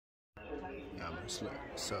It's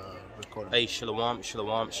recording. Hey, shalom,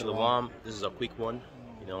 shalom, shalom. This is a quick one.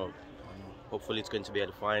 You know, hopefully it's going to be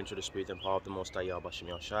edifying through the spirit and power of the Most High Yahweh Basham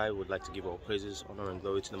Yahushai. Would like to give all praises, honor, and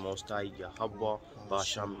glory to the Most High Yahweh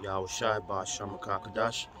Basham Yahushai Basham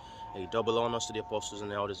Kakadash. A double honors to the apostles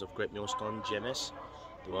and the elders of Great Millstone, GMS,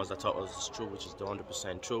 the ones that taught us this truth, which is the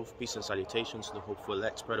 100% truth. Peace and salutations to the hopeful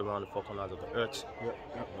elect spread around the four corners of the earth. You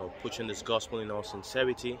know, pushing this gospel in all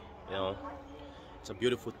sincerity. You know, it's a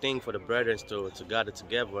beautiful thing for the brethren to gather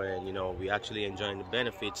together, and you know, we actually enjoying the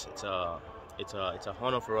benefits. It's a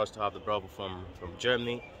honor for us to have the brother from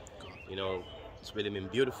Germany. You know, it's really been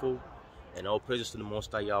beautiful, and all praises to the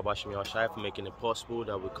Most High Yahweh Basham Yahushai for making it possible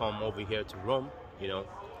that we come over here to Rome. You know,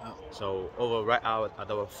 so over right out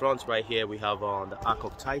at our front right here we have the Ark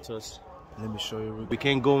of Titus. Let me show you. We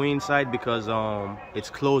can't go inside because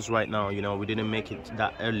it's closed right now. You know, we didn't make it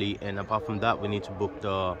that early, and apart from that, we need to book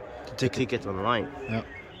the ticket online.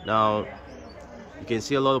 Now you can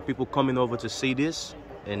see a lot of people coming over to see this,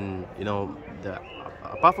 and you know,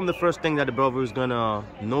 apart from the first thing that the brother is gonna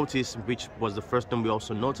notice, which was the first thing we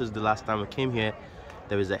also noticed the last time we came here,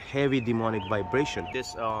 there is a heavy demonic vibration.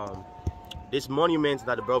 This monument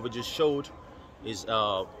that the brother just showed is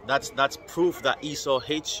that's proof that Esau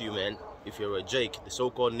hates you, man. If you're a Jake, the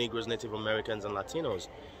so-called Negroes, Native Americans, and Latinos,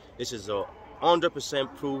 this is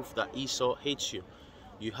 100% proof that Esau hates you.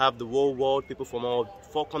 You have the whole world, people from all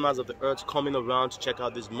four corners of the earth coming around to check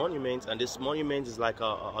out this monument, and this monument is like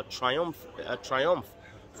a triumph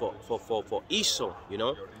for Esau, you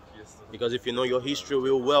know, because if you know your history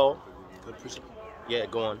real well, yeah,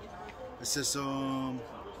 go on. It says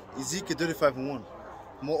Ezekiel 35:1.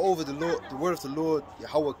 Moreover, the word of the Lord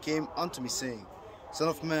Yahweh came unto me, saying, Son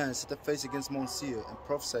of man, set thy face against Mount Seir and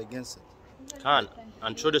prophesy against it.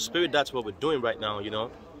 And through the Spirit, that's what we're doing right now, you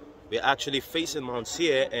know. We're actually facing Mount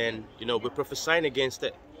Seir, and you know, we're prophesying against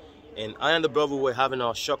it. And I and the brother were having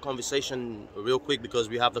a short conversation real quick because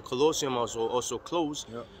we have the Colosseum also closed.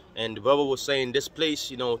 And the brother was saying this place,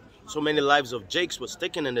 you know, so many lives of Jakes was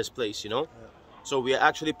taken in this place, you know. So we are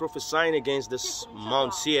actually prophesying against this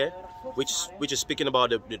Mount Seir, which is speaking about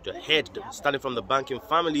the head, starting from the banking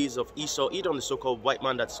families of Esau, Edom, the so-called white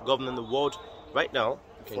man that's governing the world right now.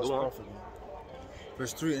 You can go on.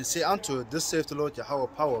 Verse 3, and say unto it, Thus saith the Lord Yahweh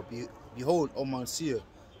power, Behold, O Mount Seir,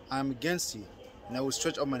 I am against thee, and I will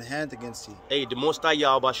stretch out mine hand against thee. Hey, the Most High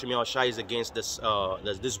Yahweh Basham Yahushai is against this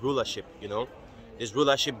rulership, you know. This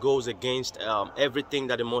rulership goes against everything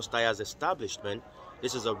that the Most High has established, man.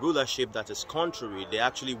 This is a rulership that is contrary. They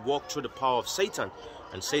actually walk through the power of Satan,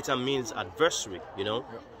 and Satan means adversary, you know.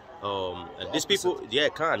 And these people,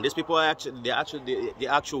 these people are actually the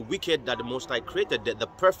actual wicked that the Most High created, the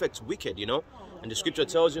perfect wicked, you know. And the scripture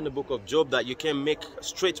tells you in the book of Job that you can make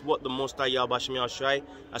straight what the Most High Yahweh Basham Yahushai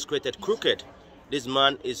has created crooked. This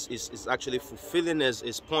man is actually fulfilling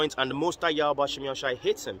his point, and the Most High Yahweh Basham Yahushai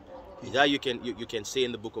hates him. That you can say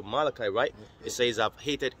in the book of Malachi, right? It says, "I've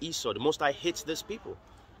hated Esau." The Most High hates these people,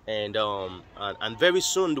 and very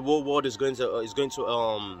soon the whole world is going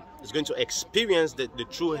to experience the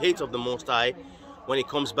true hate of the Most High when it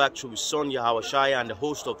comes back to his son Yahushai and the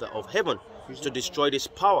host of heaven to destroy this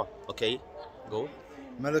power. Okay, go.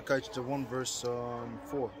 Malachi chapter 1 verse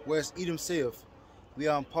 4. Whereas Edom saith, We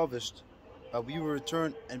are impoverished, but we will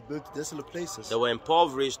return and build desolate places. They were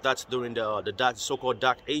impoverished. That's during the so-called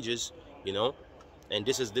dark ages, you know. And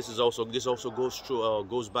this also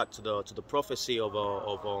goes back to the prophecy of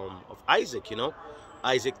Isaac, you know.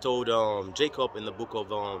 Isaac told Jacob in the book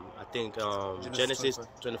of I think Genesis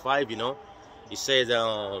 25, you know. He says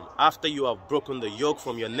after you have broken the yoke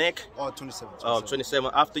from your neck. 27.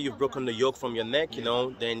 After you've broken the yoke from your neck, you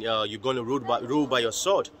know, then you're going to rule by your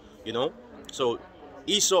sword, you know. So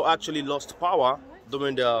Esau actually lost power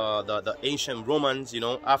during the ancient Romans, you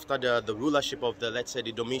know, after the rulership of let's say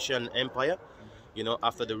the Domitian Empire. You know,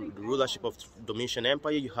 after the rulership of Domitian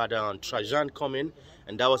Empire, you had Trajan come in,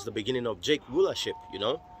 and that was the beginning of Jake rulership, you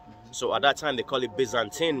know. So at that time they call it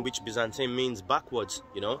Byzantine, which Byzantine means backwards,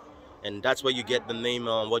 you know. And that's where you get the name,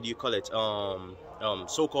 what do you call it,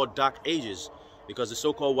 so-called Dark Ages, because the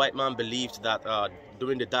so-called white man believed that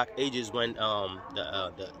during the Dark Ages when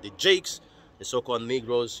the Jakes, the so-called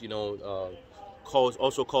Negroes, you know,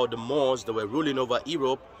 also called the Moors, they were ruling over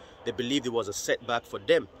Europe, they believed it was a setback for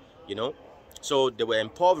them, you know. So they were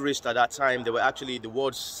impoverished at that time. They were actually, the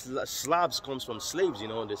word Slavs comes from slaves, you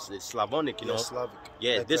know, this Slavonic, you know. Slavic.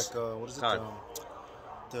 Yeah, like, this. like, what is it?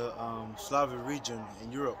 The Slavic region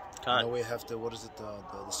in Europe. You know, we have the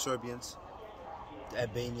Serbians, the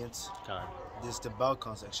Albanians. This the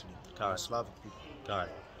Balkans actually. Slavic people.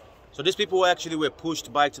 So these people actually were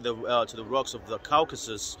pushed back to the rocks of the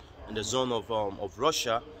Caucasus in the zone of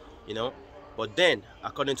Russia, you know. But then,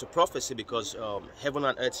 according to prophecy, because heaven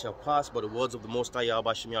and earth shall pass, but the words of the Most High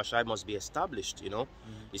Yahweh Shem Yahshai must be established, you know.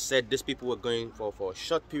 He said these people were going for a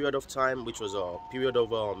short period of time, which was a period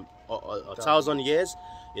of a 1,000 years,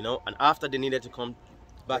 you know, and after they needed to come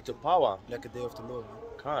back to power. Like a day of the Lord.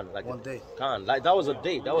 Like one day. Like that was a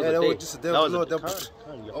day. That was a that day. Was just a day of the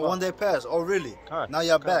Lord. One day passed. Oh, really? Now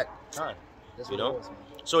you're back. You know.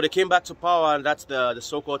 So they came back to power, and that's the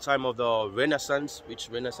so-called time of the Renaissance, which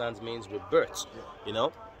Renaissance means rebirth. You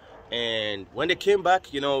know. And when they came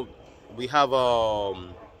back, you know, we have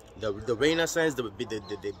the Renaissance.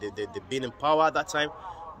 They've been in power at that time.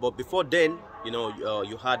 But before then, you know,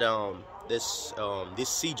 you had this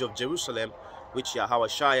siege of Jerusalem, which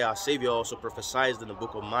Yahushua, our Savior, also prophesied in the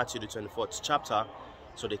book of Matthew, the 24th chapter.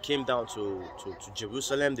 So they came down to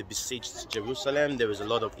Jerusalem, they besieged Jerusalem. There was a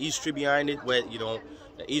lot of history behind it where, you know,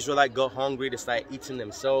 the Israelites got hungry, they started eating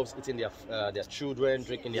themselves, eating their children,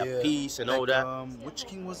 drinking their peace and all that. Which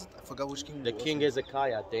king was it? I forgot which king. The king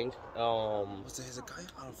Hezekiah, I think. Was it Hezekiah?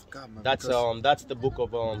 I don't forgot, man. That's the book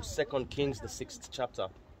of 2 Kings, the 6th chapter.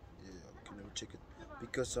 Yeah, okay, let me check it.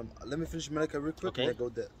 Because let me finish Malachi real quick and then go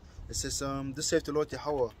there. It says, this saith the Lord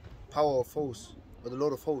Yahweh, power of hosts, or the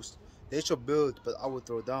Lord of hosts. They shall build, but I will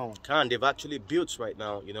throw down. They've actually built right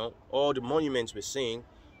now, you know. All the monuments we're seeing,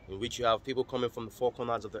 in which you have people coming from the four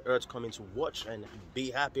corners of the earth coming to watch and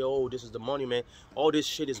be happy. Oh, this is the monument. All this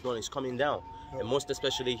shit is coming down. And most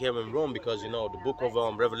especially here in Rome, because, you know, the book of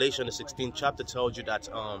Revelation, the 16th chapter, tells you that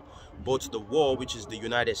both the war, which is the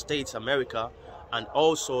United States, America, and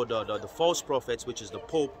also the false prophets, which is the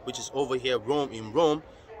Pope, which is over here, in Rome,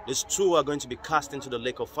 these two are going to be cast into the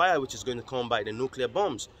lake of fire, which is going to come by the nuclear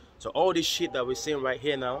bombs. So all this shit that we're seeing right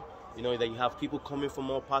here now, you know, that you have people coming from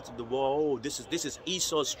all parts of the world. Oh, this is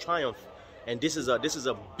Esau's triumph, and this is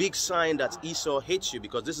a big sign that Esau hates you,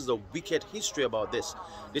 because this is a wicked history about this.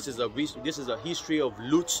 This is a history of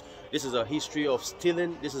loot. This is a history of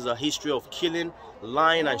stealing. This is a history of killing,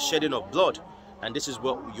 lying, and shedding of blood. And this is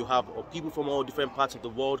what you have people from all different parts of the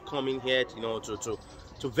world coming here, you know, to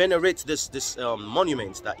venerate this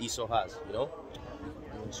monument that Esau has, you know.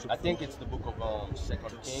 I think it's the book of 2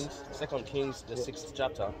 Kings, the 6th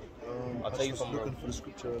chapter. I'll tell you from looking for the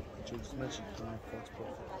scripture that you just mentioned, false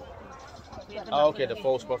prophet. Oh, okay, the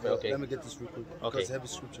false prophet. Okay. Let me get this real quick. Okay. Because heavy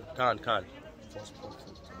scripture. False prophet.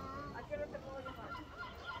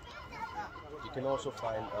 You can also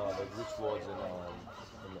find the root words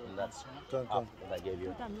in that app that I gave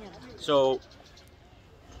you. So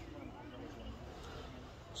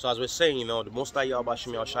as we're saying, you know, the Most High Yahweh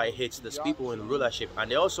Shem Yahshai hates these people in rulership, and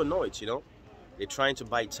they also know it, you know. They're trying to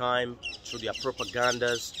buy time through their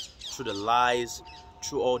propagandas, through the lies,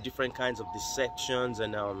 through all different kinds of deceptions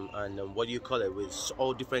and what do you call it, with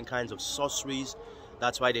all different kinds of sorceries.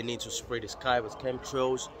 That's why they need to spray the sky with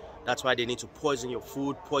chemtrails. That's why they need to poison your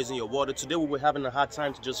food, poison your water. Today we were having a hard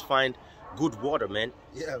time to just find good water, man.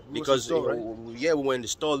 Yeah, because we were in the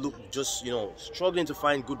store, just, you know, struggling to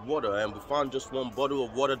find good water, and we found just one bottle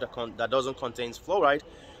of water that doesn't contain fluoride,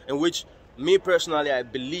 in which, me personally, I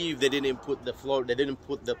believe they didn't put the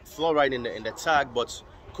fluoride in the tag, but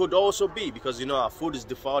could also be because, you know, our food is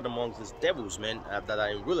defiled amongst these devils, man, that are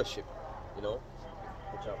in rulership, you know.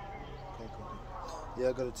 Watch out. Yeah,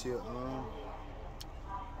 I got it here.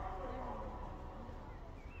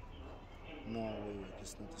 No, wait,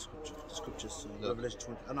 that's not the scripture. The scripture's Revelation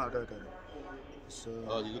 20. Oh, no, I got it. So,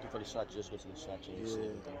 oh, you're looking for the search, just go to the search and see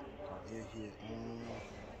everything. Yeah, here.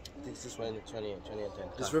 I think it's this 20 and 10.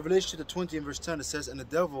 This Revelation 20 and verse 10, it says, and the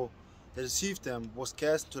devil that deceived them was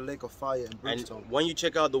cast into a lake of fire and brimstone. And when you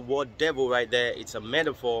check out the word devil right there, it's a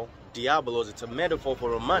metaphor, diabolos, it's a metaphor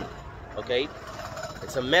for a man, okay?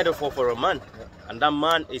 It's a metaphor for a man. Yeah. And that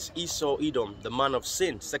man is Esau Edom, the man of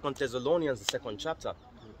sin. 2 Thessalonians, the 2nd chapter.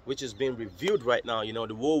 Which is being revealed right now. You know,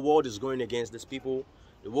 the whole world is going against these people.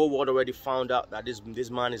 The whole world already found out that this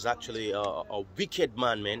man is actually a wicked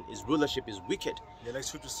man, man. His rulership is wicked. Yeah, like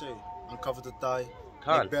scripture say, uncover the thigh,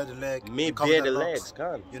 make bare the leg, make bare the legs,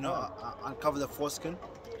 you know, uncover the foreskin,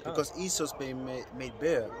 because Esau's being made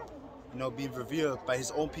bare, you know, being revealed by his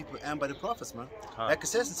own people and by the prophets, man. Like it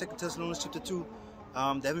says in 2 Thessalonians chapter 2, the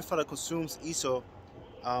Heavenly Father consumes Esau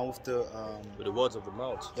with the words of the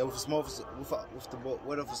mouth. Yeah, with his mouth, with the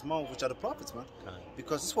word of his mouth, which are the prophets, man.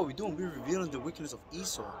 Because this is what we're doing. We're revealing the wickedness of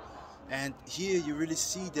Esau. And here you really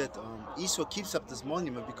see that Esau keeps up this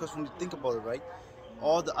monument, because when you think about it, right,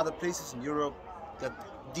 all the other places in Europe that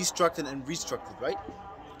destructed and restructured, right?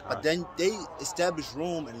 But then they established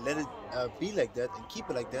Rome and let it be like that and keep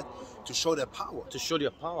it like that to show their power. To show their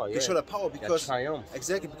power, yeah. To show their power, because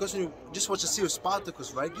exactly, because when you just watch the series of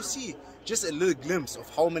Spartacus, right, you see just a little glimpse of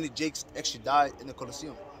how many Jakes actually died in the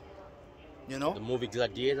Colosseum. You know? The movie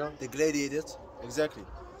Gladiator? The Gladiators, exactly.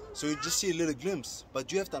 So you just see a little glimpse,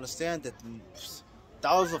 but you have to understand that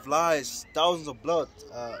thousands of lives, thousands of blood,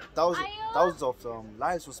 thousands of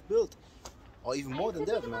lives was built, or even more than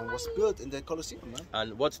that, man, was built in the Colosseum, man.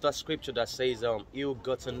 And what's that scripture that says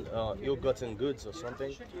ill-gotten goods or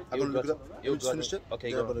something? I'm gonna look it up. You just finished it? Okay,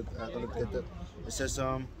 yeah, go. I'm gonna get that. It says,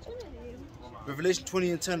 Revelation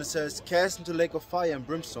 20:10. It says, "Cast into the lake of fire and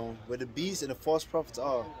brimstone, where the beast and the false prophets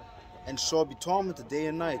are, and shall be tormented day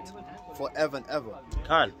and night, forever and ever."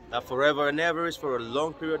 That forever and ever is for a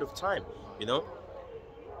long period of time, you know.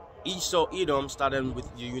 Esau, Edom, starting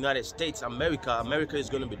with the United States, America is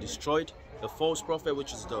going to be destroyed. The false prophet,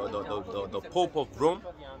 which is the Pope of Rome,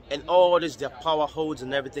 and all this, their power holds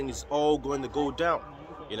and everything is all going to go down,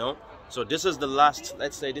 you know. So this is the last.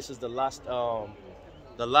 Let's say this is the last party,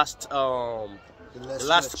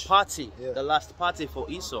 yeah. The last party for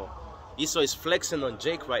Esau. Esau is flexing on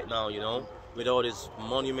Jake right now, you know, with all these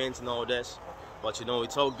monuments and all this. But you know,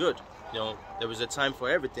 it's all good. You know, there is a time for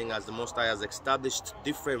everything, as the Most High has established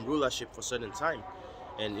different rulership for certain time.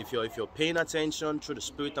 And if you're paying attention through the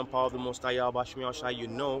spirit and power of the Most High, you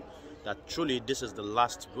know that truly this is the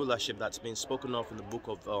last rulership that's been spoken of in the book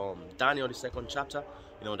of Daniel, the 2nd chapter.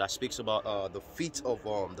 You know, that speaks about the feet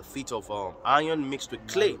of iron mixed with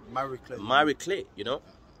clay, miry clay. You know,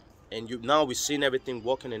 and now we've seen everything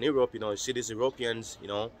working in Europe. You know, you see these Europeans. You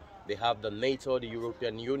know, they have the NATO, the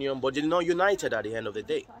European Union, but they're not united at the end of the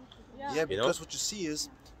day. Yeah, because what you see is,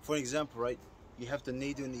 for example, right? You have the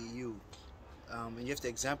NATO and the EU, and you have the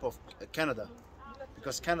example of Canada,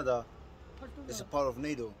 because Canada is a part of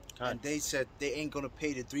NATO, and they said they ain't gonna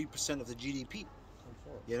pay the 3% of the GDP.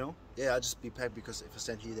 You know? Yeah, I'll just be packed because if I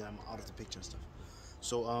stand here, then I'm out of the picture and stuff.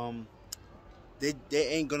 So they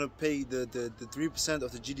ain't gonna pay the 3%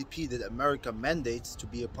 of the GDP that America mandates to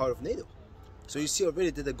be a part of NATO. So you see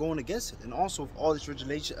already that they're going against it, and also with all these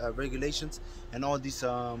regulations and all these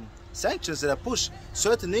sanctions that are pushed,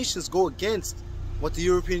 certain nations go against what the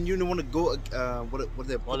European Union want to go, what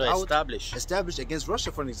they want to establish against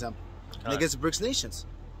Russia, for an example, and against the BRICS nations.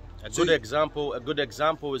 A good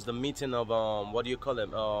example is the meeting of what do you call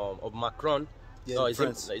him, of Macron. Yeah, no, is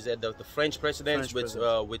it the French president with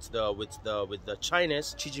the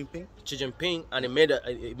Chinese Xi Jinping, and he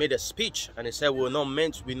made a speech, and he said we're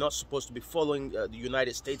not supposed to be following the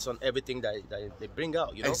United States on everything that they bring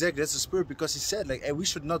out. You know? Exactly, that's the spirit, because he said like, hey, we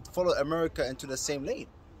should not follow America into the same lane.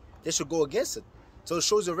 They should go against it. So it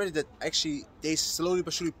shows already that actually they slowly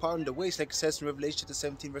but surely pardon the ways, like it says in Revelation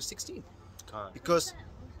 17 verse 16. Because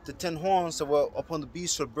the 10 horns that were upon the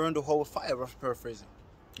beast shall burn the whole with fire, rough paraphrasing.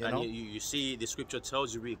 You see, the scripture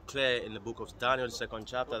tells you really clear in the book of Daniel, the 2nd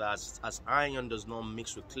chapter, that as iron does not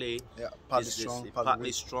mix with clay, partly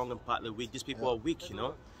strong and partly weak. These people are weak, you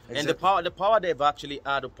know. Exactly. And the power they've actually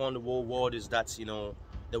had upon the whole world is that, you know,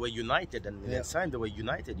 they were united, and in that time they were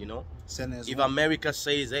united, you know. If America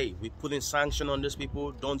says, hey, we put in sanction on these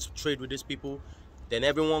people, don't trade with these people, then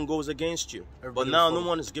everyone goes against you. But now no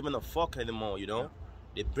one is giving a fuck anymore, you know.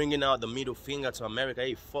 They're bringing out the middle finger to America.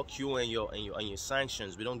 Hey, fuck you and your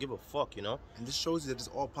sanctions. We don't give a fuck, you know. And this shows you that it's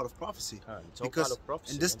all part of prophecy. It's all part of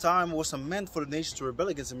prophecy. In this time, it wasn't meant for the nation to rebel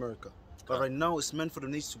against America. But right now, it's meant for the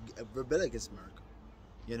nation to rebel against America.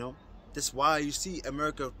 You know, that's why you see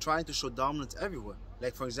America trying to show dominance everywhere.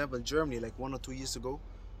 Like for example, in Germany, like 1 or 2 years ago,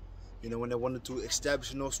 you know, when they wanted to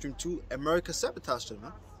establish Nord Stream 2, America sabotaged it,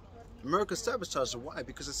 man. America sabotaged it. Why?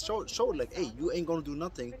 Because it showed like, hey, you ain't gonna do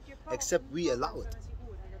nothing except we allow it.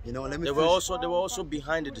 You know, they were also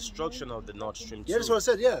behind the destruction of the Nord Stream 2. Yeah, that's what I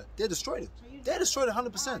said. Yeah, they destroyed it. They destroyed it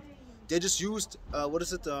 100%. They just used what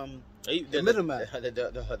is it? The middleman.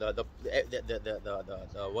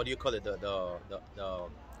 What do you call it?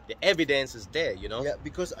 The evidence is there, you know. Yeah,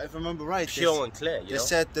 because if I remember right, pure and clear. They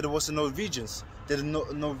said that there was a Norwegians. That a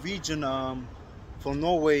Norwegian from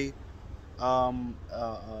Norway. What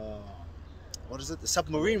is it? The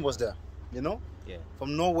submarine was there. You know. Yeah.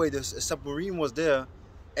 From Norway, a submarine was there.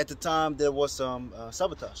 At the time, there was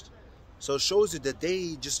sabotage. So it shows you that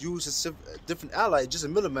they just used a different ally, just a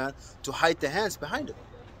middleman, to hide their hands behind it.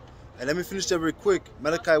 And let me finish that very quick.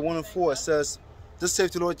 Malachi 1 and 4 says, "Thus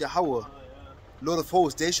saith the Lord Yahweh, Lord of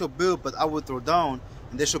hosts, they shall build, but I will throw down,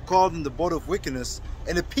 and they shall call them the border of wickedness,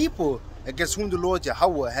 and the people against whom the Lord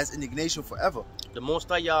Yahweh has indignation forever." The Most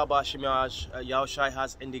High Yahushai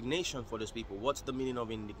has indignation for these people. What's the meaning of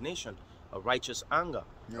indignation? A righteous anger,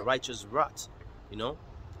 a righteous wrath, you know.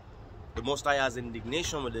 The Most High has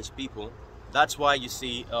indignation with these people. That's why you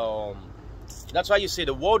see the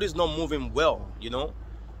world is not moving well, you know.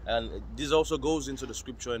 And this also goes into the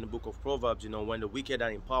scripture in the book of Proverbs, you know, when the wicked are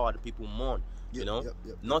in power, the people mourn, you know.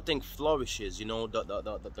 Nothing flourishes, you know,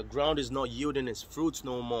 the ground is not yielding its fruits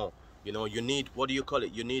no more. You know, you need, what do you call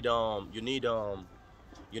it? You need what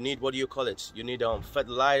do you call it? You need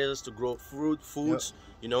fertilizers to grow foods,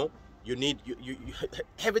 you know. You need,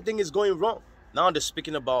 everything is going wrong. Now they're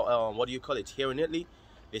speaking about, what do you call it? Here in Italy,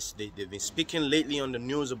 they've been speaking lately on the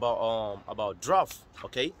news about drought,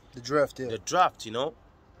 okay? The drought, yeah. The drought, you know.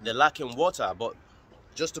 They're lacking water, but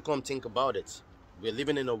just to come think about it, we're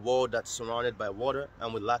living in a world that's surrounded by water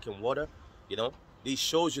and we're lacking water, you know. This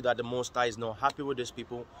shows you that the Most High is not happy with these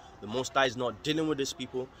people. The Most High is not dealing with these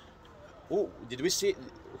people. Who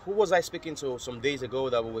was I speaking to some days ago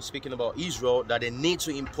that we were speaking about Israel, that they need to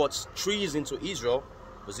import trees into Israel?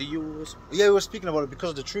 Was it you? Yeah, we were speaking about it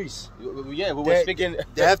because of the trees. Yeah, we were speaking.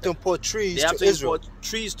 They have to import trees to Israel. Import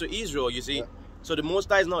trees to Israel, you see. Yeah. So the Most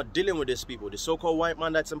High is not dealing with these people. The so-called white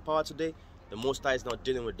man that's in power today, the Most High is not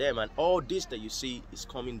dealing with them. And all this that you see is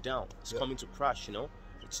coming down. It's coming to crash, you know.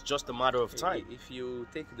 It's just a matter of time. If you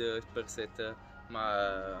take the verse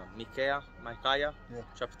Micaiah,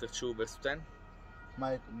 chapter 2, verse 10.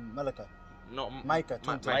 Malachi. No, Micah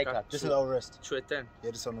 2:10. Micah. This is our rest. 2:10.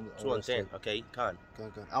 Yeah, this is on 2:10. Okay, can.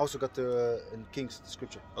 I also got the in Kings the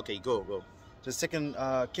scripture. Okay, go. The second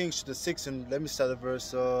Kings the 6, and let me start at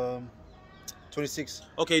verse 26.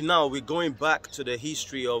 Okay, now we're going back to the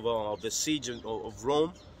history of the siege of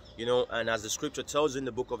Rome, you know, and as the scripture tells in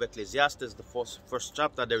the book of Ecclesiastes, the first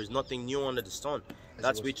chapter, there is nothing new under the sun.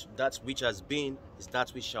 That which has been is that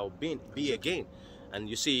which shall be again. And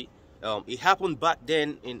you see, it happened back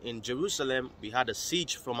then in Jerusalem. We had a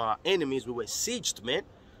siege from our enemies. We were sieged, man,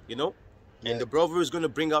 you know. And the brother is going to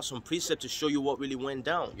bring out some precept to show you what really went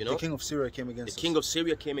down, you know. The king of Syria came against us. The king of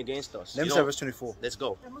Syria came against us. Let me start verse 24. Let's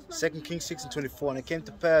go. 2 Kings 6 and 24. And it came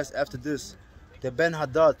to pass after this, that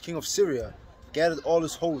Ben-Hadad, king of Syria, gathered all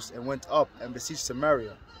his hosts and went up and besieged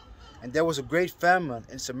Samaria. And there was a great famine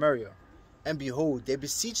in Samaria. And behold, they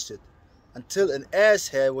besieged it, until an ass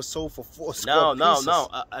head was sold for 4 square pieces.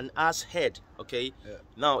 An ass head, okay.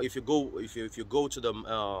 Now if you go to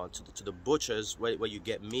the butchers where you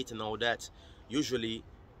get meat and all that, usually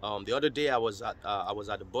the other day I was at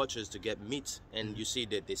the butchers to get meat, and you see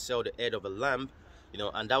that they sell the head of a lamb, you know,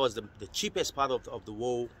 and that was the cheapest part of the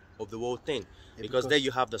whole thing, because there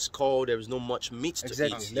you have the skull. There is no much meat to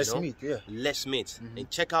eat, less meat, less meat. And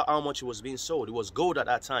check out how much it was being sold. It was gold at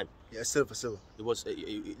that time. Yeah, silver. It was.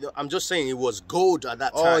 I'm just saying it was gold at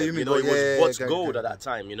that time. Oh, you mean, it was what's gold at that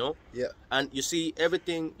time, you know. Yeah. And you see,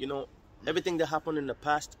 everything, you know, everything that happened in the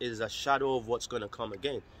past is a shadow of what's going to come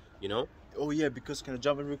again, you know. Oh yeah, because can I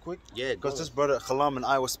jump in real quick? Yeah. Because this brother Khalam and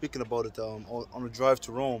I was speaking about it on the drive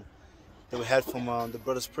to Rome that we had from the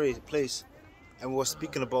brother's place, and we were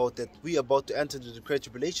speaking about that we are about to enter the Great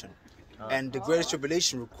Tribulation, and the Greatest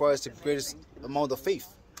Tribulation requires the greatest amount of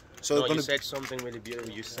faith. So you said something really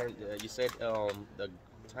beautiful. You said the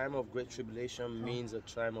time of great tribulation means a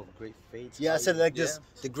time of great faith. Yeah, I said it like this: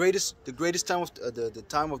 the greatest time of the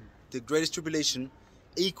time of the greatest tribulation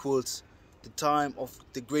equals the time of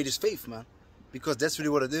the greatest faith, man. Because that's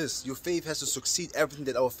really what it is. Your faith has to succeed everything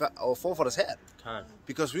that our forefathers had.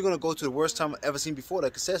 Because we're gonna go to the worst time I've ever seen before,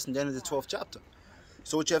 like it says in the end of the 12th chapter.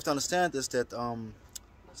 So what you have to understand is that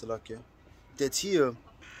that here.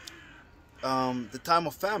 The time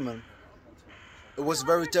of famine, it was a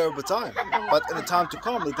very terrible time, but in the time to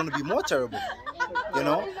come it's going to be more terrible, you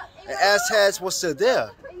know. And assheads was still there,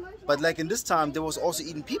 but like in this time there was also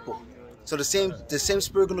eating people. So the same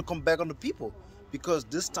spirit going to come back on the people, because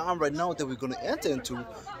this time right now that we're going to enter into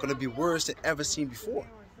going to be worse than ever seen before.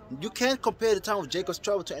 You can't compare the time of Jacob's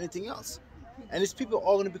travel to anything else, and these people are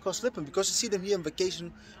all going to be caught slipping, because you see them here on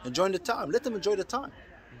vacation enjoying the time. Let them enjoy the time.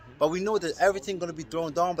 But we know that everything going to be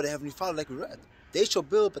thrown down by the Heavenly Father, like we read. They shall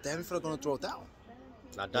build, but the Heavenly Father going to throw it down.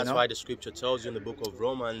 Now that's why the scripture tells you in the book of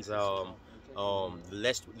Romans, the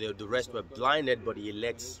rest were blinded, but the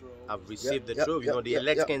elect have received the truth. You know, the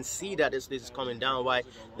elect can see that this is coming down. Why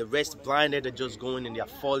the rest blinded are just going in their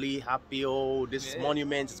folly, happy. Oh, this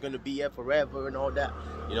monument is going to be here forever and all that.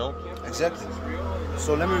 You know. Exactly.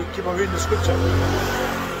 So let me keep on reading the scripture.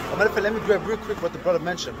 Let me grab real quick what the brother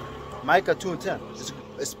mentioned. Micah 2 and 10.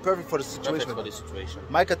 It's perfect for the situation. Perfect for the situation.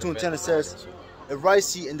 Micah 2 and 10, it says,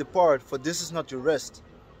 "Arise ye and depart, for this is not your rest.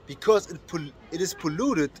 Because it is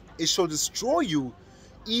polluted, it shall destroy you,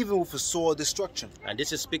 even with a sore destruction." And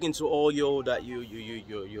this is speaking to all you that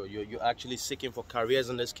you're actually seeking for careers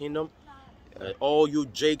in this kingdom. All you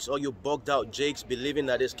jakes, all you bugged out jakes, believing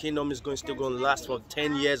that this kingdom is still going to last for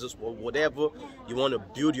 10 years or whatever. You want to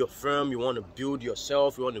build your firm, you want to build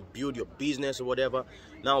yourself, you want to build your business or whatever.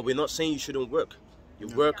 Now, we're not saying you shouldn't work.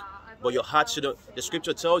 You work, but your heart shouldn't. The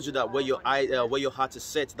scripture tells you that where your heart is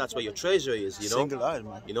set, that's where your treasure is. You know, single-eyed,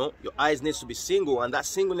 man. You know, your eyes needs to be single, and that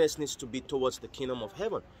singleness needs to be towards the kingdom of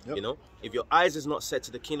heaven. Yep. You know, if your eyes is not set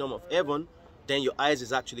to the kingdom of heaven, then your eyes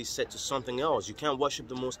is actually set to something else. You can't worship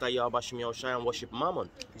the Most High Yahweh Shem Yahushua and worship Mammon.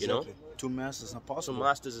 You know, two masters is not possible. Two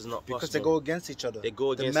masters is not possible because they go against each other. They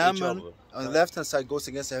go against each Mammon other. On the left hand side goes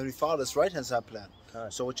against the Heavenly Father's right hand side plan.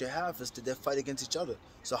 So what you have is that they fight against each other.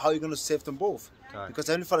 So how are you going to save them both? Because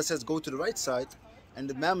the Heavenly Father says go to the right side, and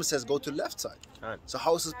the Mammon says go to the left side. So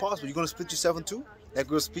how is this possible? You're going to split yourself in two? Like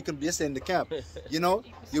we were speaking yesterday in the camp. You know,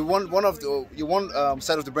 one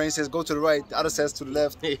side of the brain says go to the right, the other says to the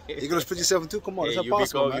left. You're going to split yourself in two? Come on, it's not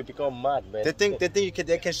possible, man. You become mad, man. They think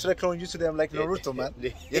they can straight clone you to them like Naruto, man.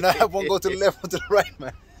 You know, have one go to the left, one to the right,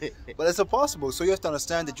 man. But it's impossible. So you have to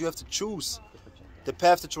understand that you have to choose the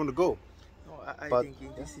path that you want to go. I think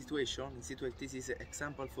in this situation, this is an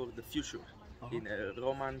example for the future. In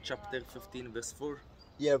Romans chapter 15, verse 4.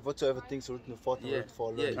 Yeah, whatsoever things are written for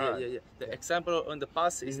learning. Yeah. The example on the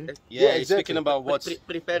past is exactly. Speaking about what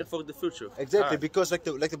prepare for the future. Exactly, because like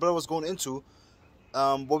the brother was going into,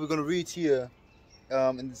 what we're going to read here,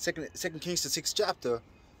 in the second Kings, the 6th chapter,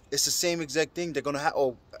 it's the same exact thing. They're going to have,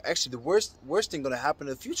 or actually the worst thing going to happen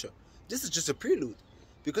in the future. This is just a prelude.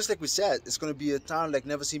 Because like we said, it's going to be a time like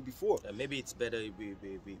never seen before. Maybe it's better if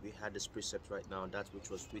we had this precept right now. That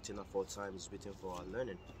which was written aforetime is written for our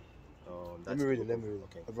learning. Let me read it.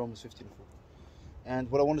 Okay. Romans 15:4.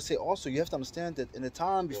 And what I want to say also, you have to understand that in the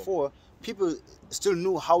time before, people still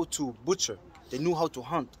knew how to butcher. They knew how to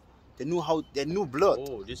hunt. They knew blood.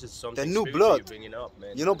 Oh, this is something they knew blood. You're bringing up,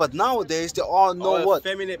 man. You know, but nowadays they all know what.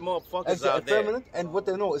 Effeminate motherfuckers out there. Effeminate, and what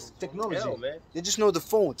they know is technology. Hell, man. They just know the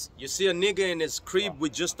phones. You see a nigga in his crib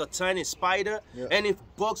with just a tiny spider, and it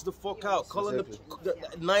bugs the fuck out. Calling the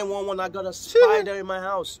 911. I got a spider in my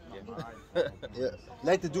house. Yeah,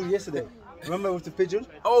 like the dude yesterday. Remember with the pigeon?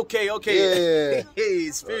 Okay. Yeah. Hey,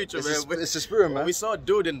 spiritual, man. It's a spirit, man. We saw a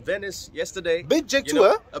dude in Venice yesterday. Big Jake too,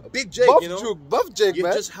 huh? A big Jake, Buff Jake, you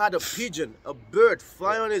man. just had a pigeon, a bird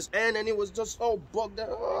fly on his hand, and he was just all bugged out.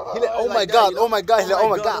 He like, oh my god.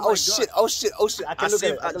 Oh shit. I can look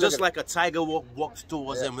at it. Just like a tiger walked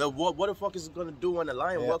towards him. What the fuck is it gonna do when a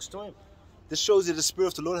lion walks to him? This shows you the spirit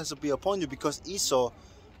of the Lord has to be upon you, because Esau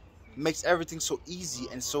makes everything so easy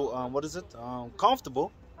and so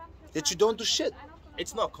comfortable that you don't do shit.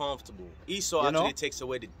 It's not comfortable. Esau actually takes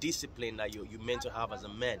away the discipline that you meant to have as a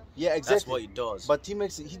man. Yeah, exactly. That's what he does. But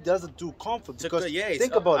he doesn't do comfort, because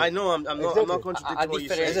think about it. I know I'm not contradicting what you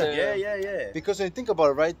say. Yeah. Because when you think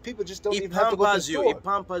about it, right, people just don't even have to go to the store. He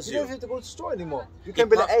pampers you. You don't have to go to the store anymore. You can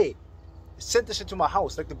be like, hey, send this shit to my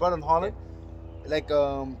house, like the brother in Holland. Like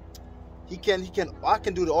I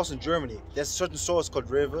can do it also in Germany. There's a certain store called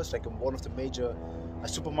Rivers, like one of the major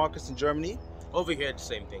supermarkets in Germany. Over here, the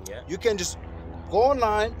same thing, yeah. You can just go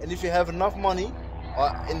online, and if you have enough money,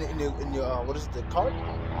 in your the card,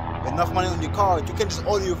 enough money on your card, you can just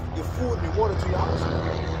order your food and your water to your house.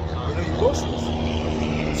 You know, your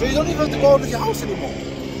groceries. So you don't even have to go out of your house anymore.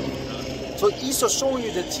 So Esau showing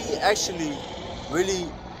you that he actually really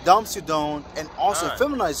dumps you down and also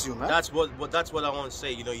feminizes you, man. That's what I want to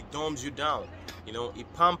say. You know, he dumbs you down. You know, he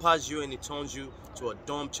pampers you and he turns you to a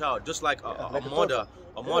dumb child, just like a mother.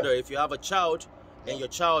 A mother, if you have a child, and your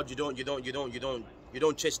child, you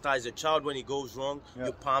don't chastise your child when he goes wrong.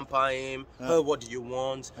 You pamper him. What do you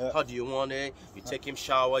want? How do you want it? You take him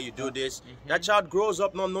shower. You do this. That child grows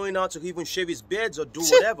up not knowing how to even shave his beards or do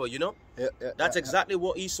whatever. You know. That's exactly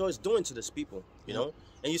what Esau is doing to these people. You know.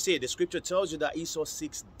 And you see, the scripture tells you that Esau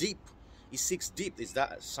seeks deep. He seeks deep. Is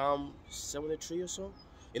that Psalm 73 or so?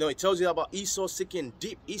 You know, it tells you about Esau seeking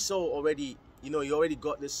deep. Esau already. You know, he already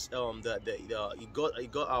got this. He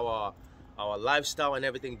got our lifestyle and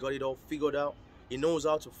everything. Got it all figured out. He knows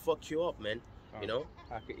how to fuck you up, man. You know.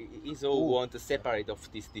 Esau want to separate of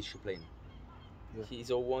this discipline.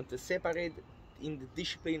 Esau want to separate in the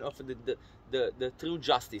discipline of the true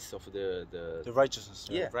justice of the righteousness.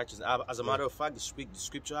 Yeah, righteousness. As a matter of fact, the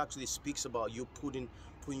scripture actually speaks about you putting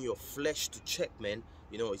your flesh to check, man.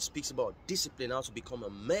 You know, it speaks about discipline, how to become a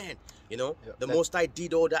man. You know, the Most High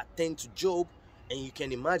did all that thing to Job, and you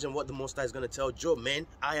can imagine what the Most High is going to tell Job, man.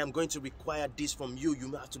 I am going to require this from you.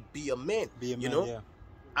 You have to be a man. Be a man, you know?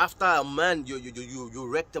 After a man, you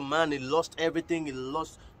wrecked a man. He lost everything.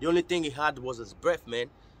 The only thing he had was his breath, man.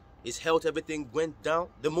 His health, everything went down.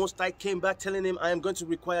 The Most High came back telling him, I am going to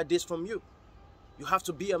require this from you. You have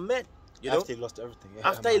to be a man. You know? After he lost everything.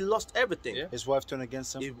 After he lost everything. His wife turned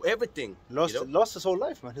against him. Everything. Lost his whole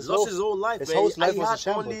life, man. His whole life, man. His whole life was a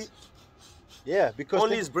shambles. Because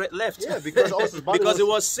only his breath left. Yeah, because also his body because it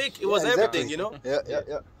was sick. It was everything, you know.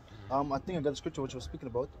 Yeah. I think I got the scripture which I was speaking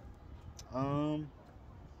about.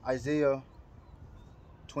 Isaiah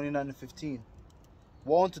 29:15.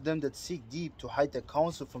 Woe unto them that seek deep to hide their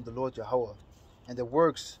counsel from the Lord Yahweh, and their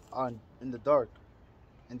works are in the dark.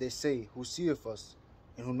 And they say, who seeth us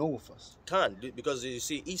and who knoweth us? Can't, because you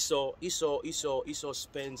see, Esau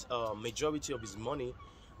spends majority of his money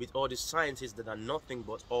with all these scientists that are nothing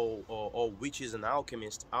but all witches and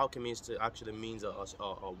alchemists. Alchemists actually means a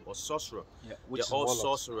sorcerer. Yeah, they're all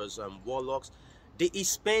sorcerers and warlocks. He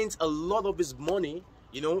spends a lot of his money,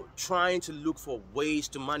 you know, trying to look for ways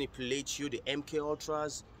to manipulate you, the MK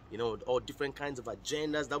Ultras, you know, all different kinds of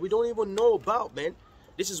agendas that we don't even know about, man.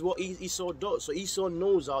 This is what Esau does. So Esau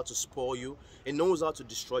knows how to spoil you. He knows how to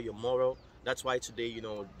destroy your moral. That's why today, you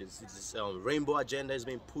know, this rainbow agenda is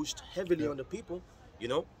being pushed heavily on the people. You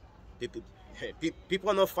know, people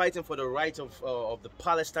are not fighting for the rights of the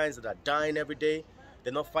Palestinians that are dying every day.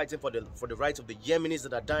 They're not fighting for the rights of the Yemenis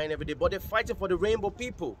that are dying every day, but they're fighting for the rainbow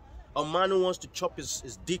people. A man who wants to chop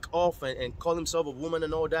his dick off and call himself a woman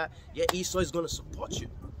and all that, yeah, Esau is going to support you.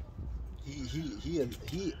 He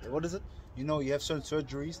what is it? You know, you have certain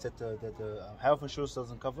surgeries that the health insurance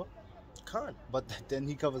doesn't cover. Can't. But then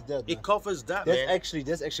he covers that. It covers that, that's man.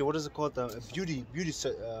 That's actually what is it called? A beauty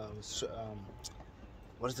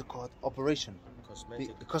what is it called? Operation.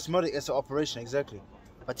 Cosmetic. The cosmetic is an operation, exactly.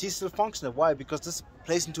 But he's still functional. Why? Because this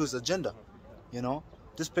plays into his agenda. You know,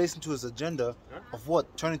 this plays into his agenda of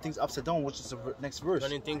what? Turning things upside down, which is the next verse.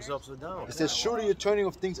 Turning things upside down. It says, surely the turning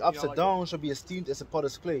of things upside down shall be esteemed as a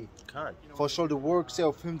potter's clay. Can't. For shall the work say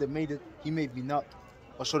of him that made it, he made me not.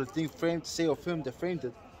 Or shall the thing framed say of him that framed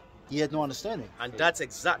it, he had no understanding. And that's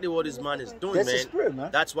exactly what this man is doing, that's man. His spirit, man.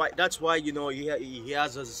 That's why you know he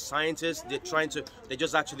has as a scientist. They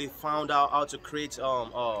just actually found out how to create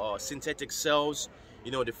synthetic cells.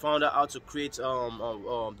 You know, they found out how to create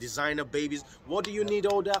designer babies. What do you need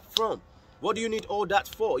all that from? What do you need all that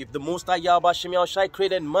for? If the Most High Yahweh Shem Yahushai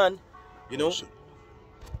created man, you know.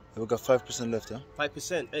 We got 5% left, huh?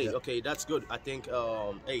 5%. Hey, yeah. Okay, that's good. I think,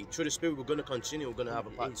 hey, through the spirit, we're gonna continue. We're gonna have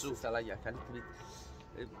a part 2.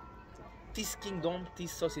 This kingdom,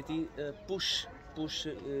 this society, push the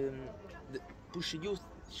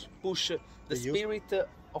spirit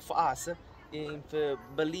of us.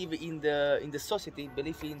 Believe in the society,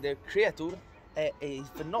 believe in the creator,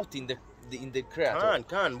 if not in the creator.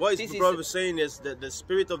 Can. What is brother saying is that the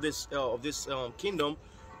spirit of this kingdom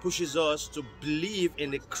pushes us to believe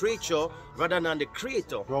in the creature rather than the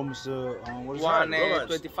creator. Romans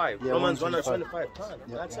 1:25. Yeah, Romans 1:25.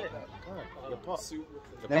 That's it. Your part.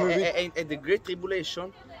 And the Great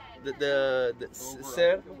Tribulation, lo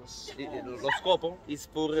scopo is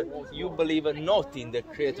for you believe not in the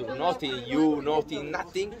creator, not in you, not in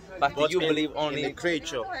nothing, but you believe only in the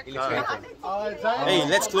creature. Hey,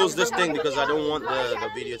 let's close this thing because I don't want the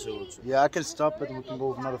video to. Yeah, I can stop it and we can go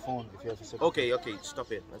with another phone if you have a second. Okay,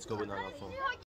 stop it. Let's go with another phone.